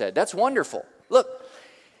 Peter said. That's wonderful. Look.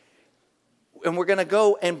 And we're going to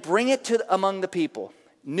go and bring it to among the people.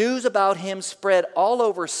 News about him spread all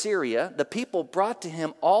over Syria. The people brought to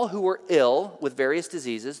him all who were ill with various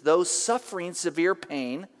diseases, those suffering severe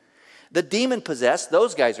pain, the demon-possessed.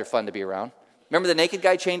 Those guys are fun to be around. Remember the naked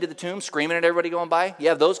guy chained to the tomb, screaming at everybody going by?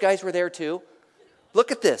 Yeah, those guys were there too.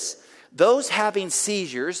 Look at this. Those having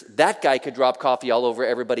seizures, that guy could drop coffee all over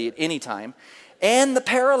everybody at any time. And the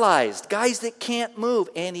paralyzed, guys that can't move.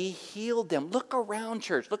 And he healed them. Look around,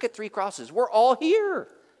 church. Look at 3 crosses. We're all here.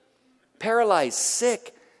 Paralyzed,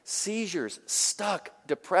 sick, seizures, stuck,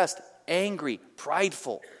 depressed, angry,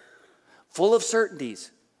 prideful, full of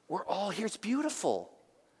certainties. We're all here. It's beautiful.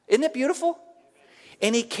 Isn't it beautiful?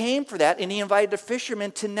 And he came for that, and he invited the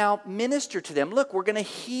fishermen to now minister to them. Look, we're going to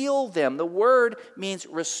heal them. The word means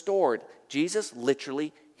restored. Jesus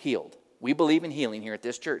literally healed. We believe in healing here at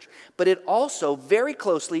this church. But it also very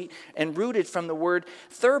closely and rooted from the word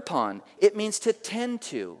therpon. It means to tend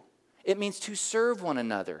to. It means to serve one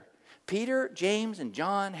another. Peter, James, and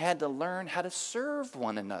John had to learn how to serve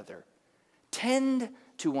one another. Tend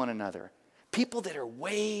to one another. People that are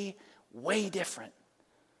way, way different.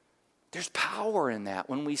 There's power in that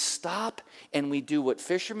when we stop and we do what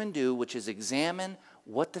fishermen do, which is examine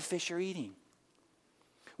what the fish are eating.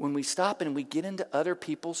 When we stop and we get into other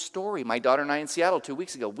people's story. My daughter and I in Seattle 2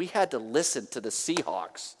 weeks ago, we had to listen to the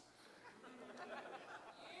Seahawks.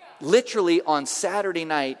 Literally on Saturday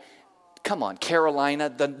night, come on, Carolina,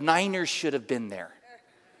 the Niners should have been there.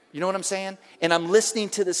 You know what I'm saying? And I'm listening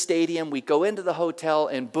to the stadium. We go into the hotel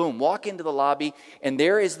and boom, walk into the lobby, and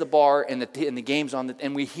there is the bar and the game's on,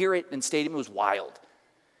 and we hear it in the stadium. It was wild.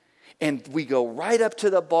 And we go right up to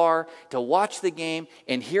the bar to watch the game,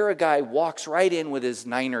 and here a guy walks right in with his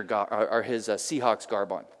Seahawks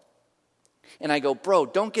garb on. And I go, bro,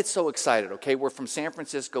 don't get so excited, okay? We're from San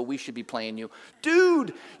Francisco. We should be playing you.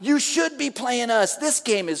 Dude, you should be playing us. This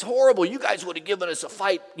game is horrible. You guys would have given us a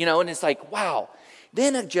fight, and it's like, wow.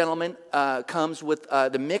 Then a gentleman comes with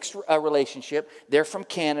the mixed relationship. They're from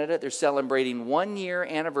Canada. They're celebrating 1-year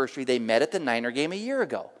anniversary. They met at the Niner game a year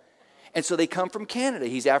ago. And so they come from Canada.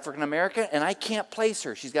 He's African-American, and I can't place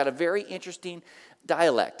her. She's got a very interesting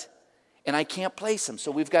dialect, and I can't place him.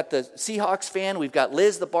 So we've got the Seahawks fan, we've got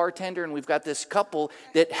Liz, the bartender, and we've got this couple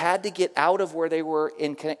that had to get out of where they were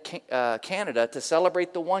in Canada to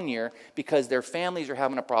celebrate the 1 year because their families are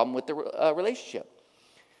having a problem with the relationship.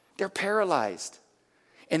 They're paralyzed.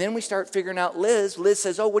 And then we start figuring out Liz. Liz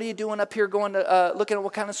says, oh, what are you doing up here going to looking at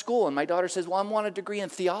what kind of school? And my daughter says, well, I want a degree in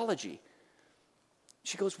theology.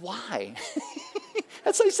 She goes, why?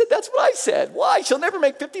 That's what I said. That's what I said. Why? She'll never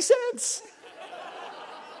make 50 cents.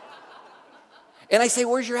 And I say,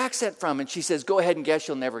 where's your accent from? And she says, go ahead and guess.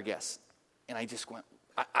 You'll never guess. And I just went,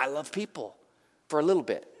 I love people for a little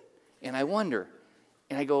bit. And I wonder.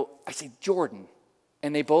 And I say, Jordan.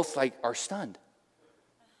 And they both are stunned.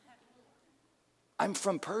 I'm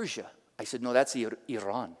from Persia. I said, no, that's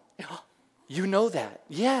Iran. You know that?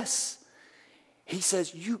 Yes. He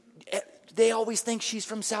says, they always think she's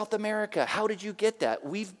from South America. How did you get that?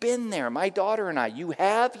 We've been there, my daughter and I. You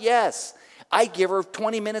have? Yes. I give her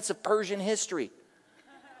 20 minutes of Persian history.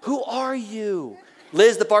 Who are you?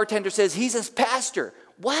 Liz, the bartender, says, he's a pastor.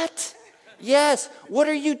 What? Yes. What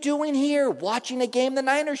are you doing here? Watching a game the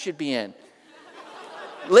Niners should be in.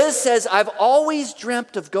 Liz says, I've always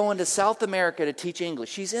dreamt of going to South America to teach English.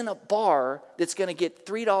 She's in a bar that's going to get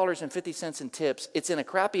 $3.50 in tips. It's in a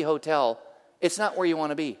crappy hotel. It's not where you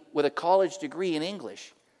want to be, with a college degree in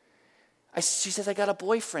English. She says, I got a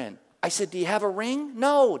boyfriend. I said, do you have a ring?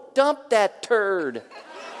 No, dump that turd.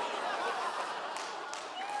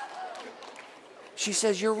 She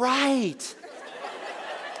says, you're right.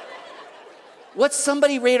 What's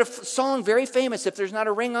somebody wrote a song very famous? If there's not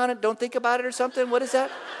a ring on it, don't think about it or something. What is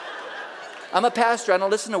that? I'm a pastor. I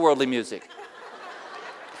don't listen to worldly music.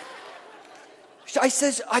 I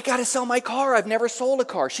says, I got to sell my car. I've never sold a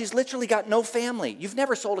car. She's literally got no family. You've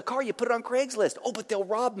never sold a car. You put it on Craigslist. Oh, but they'll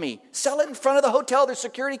rob me. Sell it in front of the hotel. There's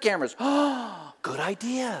security cameras. Oh, good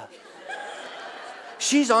idea.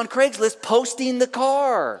 She's on Craigslist posting the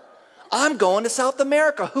car. I'm going to South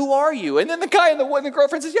America. Who are you? And then the guy and the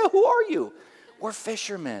girlfriend says, yeah, who are you? We're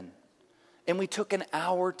fishermen. And we took an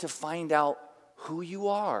hour to find out who you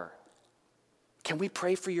are. Can we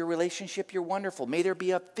pray for your relationship? You're wonderful. May there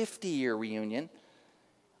be a 50-year reunion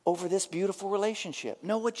over this beautiful relationship.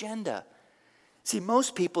 No agenda. See,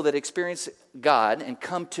 most people that experience God and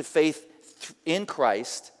come to faith in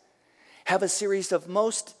Christ have a series of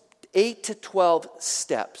most 8 to 12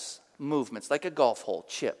 steps, movements, like a golf hole,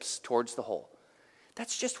 chips towards the hole.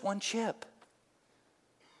 That's just one chip.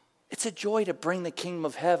 It's a joy to bring the kingdom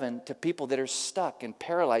of heaven to people that are stuck and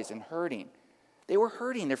paralyzed and hurting. They were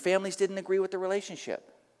hurting. Their families didn't agree with the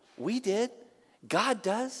relationship. We did. God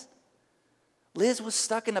does. Liz was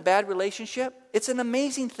stuck in a bad relationship. It's an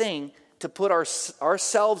amazing thing to put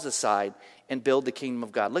ourselves aside and build the kingdom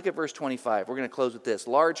of God. Look at verse 25. We're going to close with this.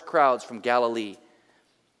 Large crowds from Galilee,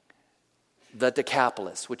 the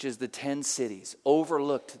Decapolis, which is the 10 cities,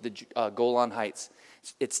 overlooked the Golan Heights.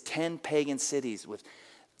 It's 10 pagan cities with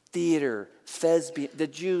theater, thespian. The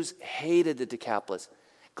Jews hated the Decapolis.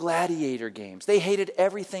 Gladiator games. They hated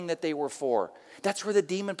everything that they were for. That's where the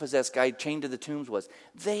demon-possessed guy chained to the tombs was.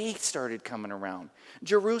 They started coming around.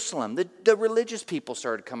 Jerusalem, the religious people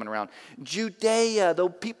started coming around. Judea, the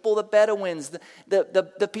people, the Bedouins,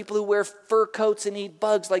 the people who wear fur coats and eat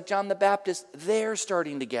bugs like John the Baptist, they're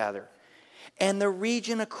starting to gather. And the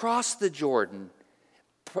region across the Jordan,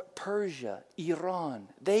 Persia, Iran,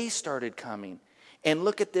 they started coming. And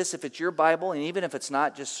look at this, if it's your Bible, and even if it's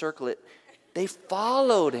not, just circle it. They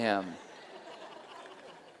followed him.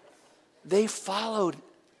 They followed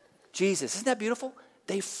Jesus. Isn't that beautiful?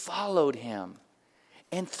 They followed him.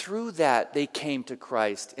 And through that, they came to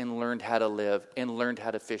Christ and learned how to live and learned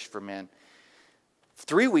how to fish for men.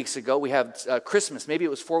 3 weeks ago, we have Christmas. Maybe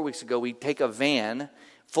it was 4 weeks ago. We take a van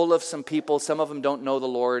full of some people. Some of them don't know the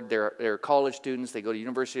Lord. They're college students. They go to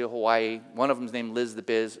University of Hawaii. One of them is named Liz the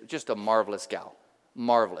Biz. Just a marvelous gal.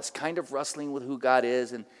 Marvelous. Kind of wrestling with who God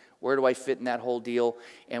is. And Where do I fit in that whole deal?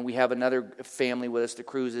 And we have another family with us, the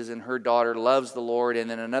Cruzes, and her daughter loves the Lord. And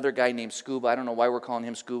then another guy named Scuba. I don't know why we're calling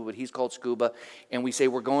him Scuba, but he's called Scuba. And we say,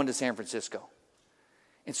 we're going to San Francisco.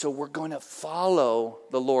 And so we're going to follow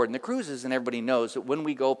the Lord. And the Cruzes, and everybody knows that when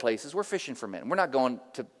we go places, we're fishing for men. We're not going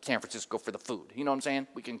to San Francisco for the food. You know what I'm saying?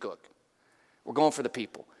 We can cook. We're going for the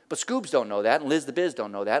people. But Scoobs don't know that, and Liz the Biz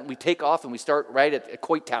don't know that. And we take off and we start right at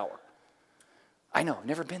Coit Tower. I know,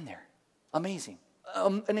 never been there. Amazing.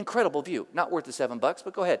 An incredible view. Not worth the $7,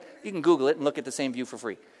 but go ahead. You can Google it and look at the same view for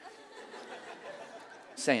free.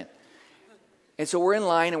 Saying. And so we're in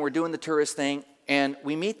line and we're doing the tourist thing, and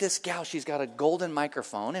we meet this gal. She's got a golden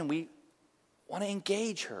microphone, and we want to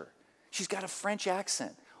engage her. She's got a French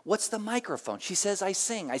accent. What's the microphone? She says, I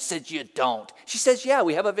sing. I said, you don't. She says, yeah,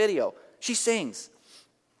 we have a video. She sings.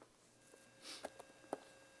 I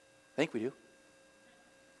think we do.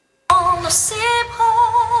 Coit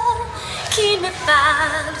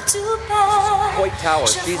Tower.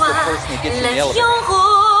 She's the person that gets in the elevator.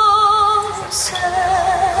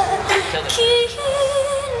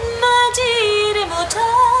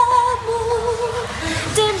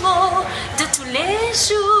 Des mots de tous les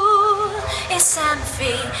jours, et ça me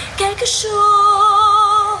fait quelque chose.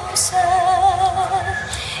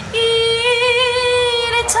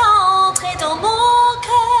 Il est entré dans mon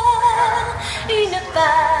cœur une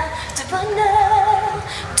part de bonheur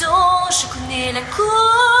dont je connais la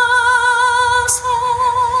cause.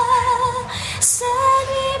 C'est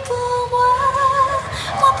lui pour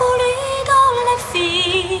moi pour lui dans la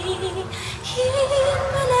vie. Il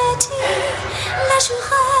me l'a dit, la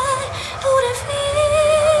juré pour la vie.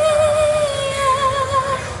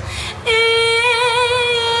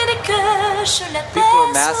 Et dès que je l'aperçois, people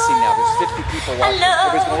are massing now. There's 50 people watching.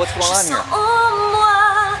 Everybody's going, what's going on here? En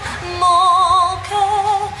moi, mon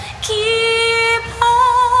cœur qui bat.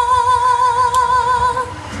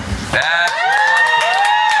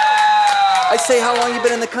 I say, how long you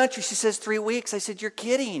been in the country? She says, 3 weeks. I said, you're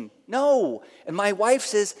kidding. No. And my wife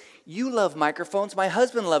says, you love microphones. My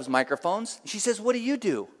husband loves microphones. She says, what do you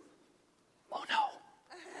do? Oh,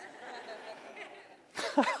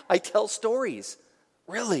 no. I tell stories.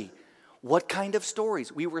 Really? What kind of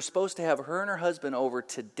stories? We were supposed to have her and her husband over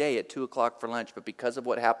today at 2 o'clock for lunch, but because of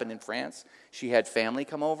what happened in France, she had family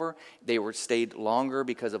come over. They stayed longer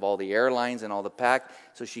because of all the airlines and all the pack,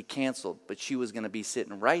 so she canceled. But she was going to be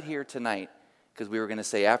sitting right here tonight because we were going to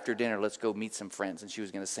say after dinner, let's go meet some friends, and she was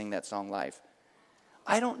going to sing that song live.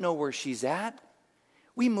 I don't know where she's at.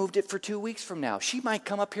 We moved it for 2 weeks from now. She might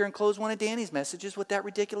come up here and close one of Danny's messages with that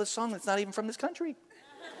ridiculous song that's not even from this country.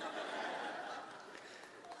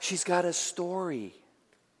 She's got a story.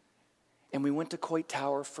 And we went to Coit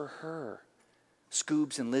Tower for her.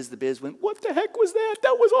 Scoobs and Liz the Biz went, what the heck was that?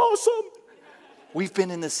 That was awesome. We've been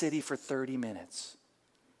in the city for 30 minutes.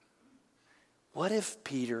 What if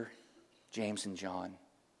Peter, James, and John,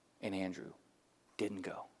 and Andrew didn't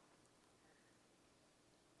go?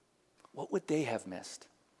 What would they have missed?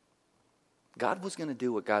 God was going to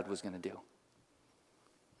do what God was going to do.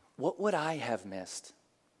 What would I have missed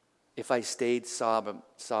if I stayed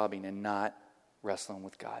sobbing and not wrestling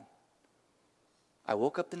with God? I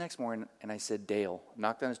woke up the next morning and I said, Dale,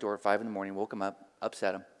 knocked on his door at 5 a.m, woke him up,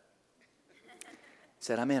 upset him.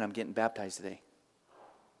 Said, I'm getting baptized today.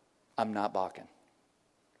 I'm not balking.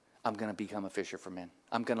 I'm going to become a fisher for men.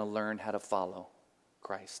 I'm going to learn how to follow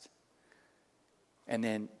Christ. And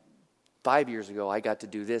then 5 years ago, I got to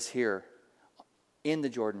do this here in the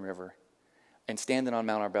Jordan River and standing on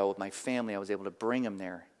Mount Arbel with my family. I was able to bring them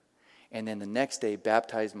there. And then the next day,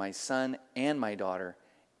 baptized my son and my daughter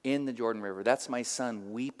in the Jordan River. That's my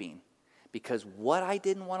son weeping because what I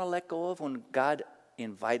didn't want to let go of when God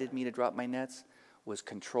invited me to drop my nets was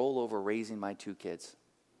control over raising my 2 kids.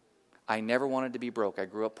 I never wanted to be broke. I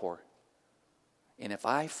grew up poor. And if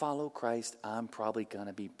I follow Christ, I'm probably going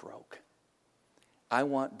to be broke. I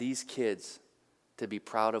want these kids to be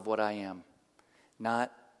proud of what I am,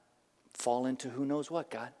 not fall into who knows what,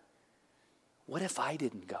 God. What if I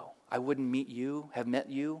didn't go? I wouldn't have met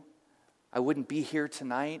you. I wouldn't be here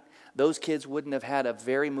tonight. Those kids wouldn't have had a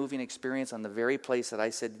very moving experience on the very place that I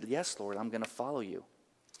said, yes, Lord, I'm going to follow you.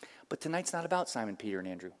 But tonight's not about Simon, Peter, and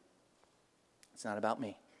Andrew. It's not about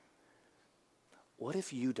me. What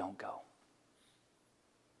if you don't go?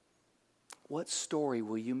 What story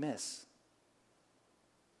will you miss?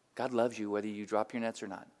 God loves you whether you drop your nets or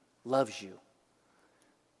not. Loves you.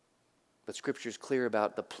 But Scripture is clear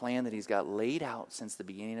about the plan that He's got laid out since the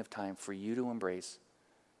beginning of time for you to embrace.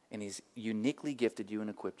 And He's uniquely gifted you and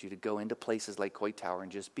equipped you to go into places like Coit Tower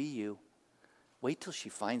and just be you. Wait till she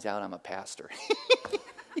finds out I'm a pastor.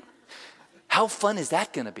 How fun is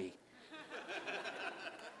that going to be?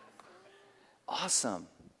 Awesome.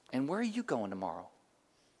 And where are you going tomorrow?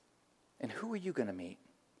 And who are you going to meet?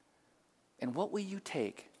 And what will you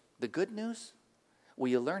take? The good news? Will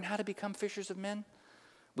you learn how to become fishers of men?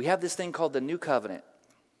 We have this thing called the New Covenant.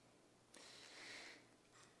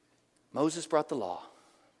 Moses brought the law.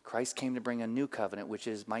 Christ came to bring a new covenant, which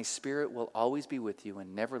is, my spirit will always be with you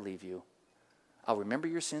and never leave you. I'll remember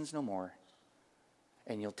your sins no more,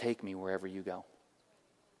 and you'll take me wherever you go.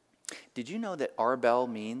 Did you know that Arbel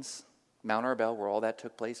means, Mount Arbel, where all that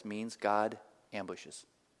took place, means God ambushes?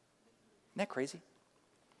 Isn't that crazy?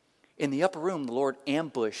 In the upper room, the Lord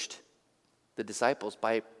ambushed the disciples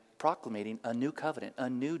by proclamating a new covenant, a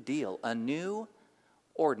new deal, a new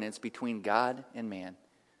ordinance between God and man.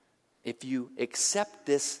 If you accept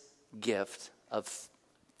this gift of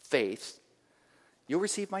faith, you'll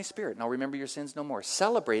receive my spirit, and I'll remember your sins no more.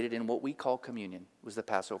 Celebrated in what we call communion, was the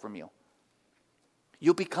Passover meal.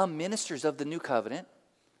 You'll become ministers of the new covenant.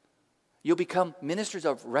 You'll become ministers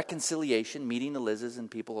of reconciliation, meeting the Liz's and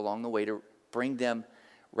people along the way to bring them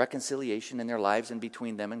reconciliation in their lives and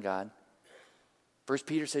between them and God. 1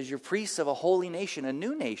 Peter says, you're priests of a holy nation, a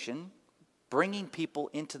new nation, bringing people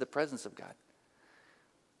into the presence of God.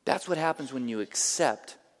 That's what happens when you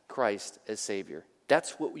accept Christ as Savior.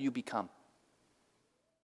 That's what you become.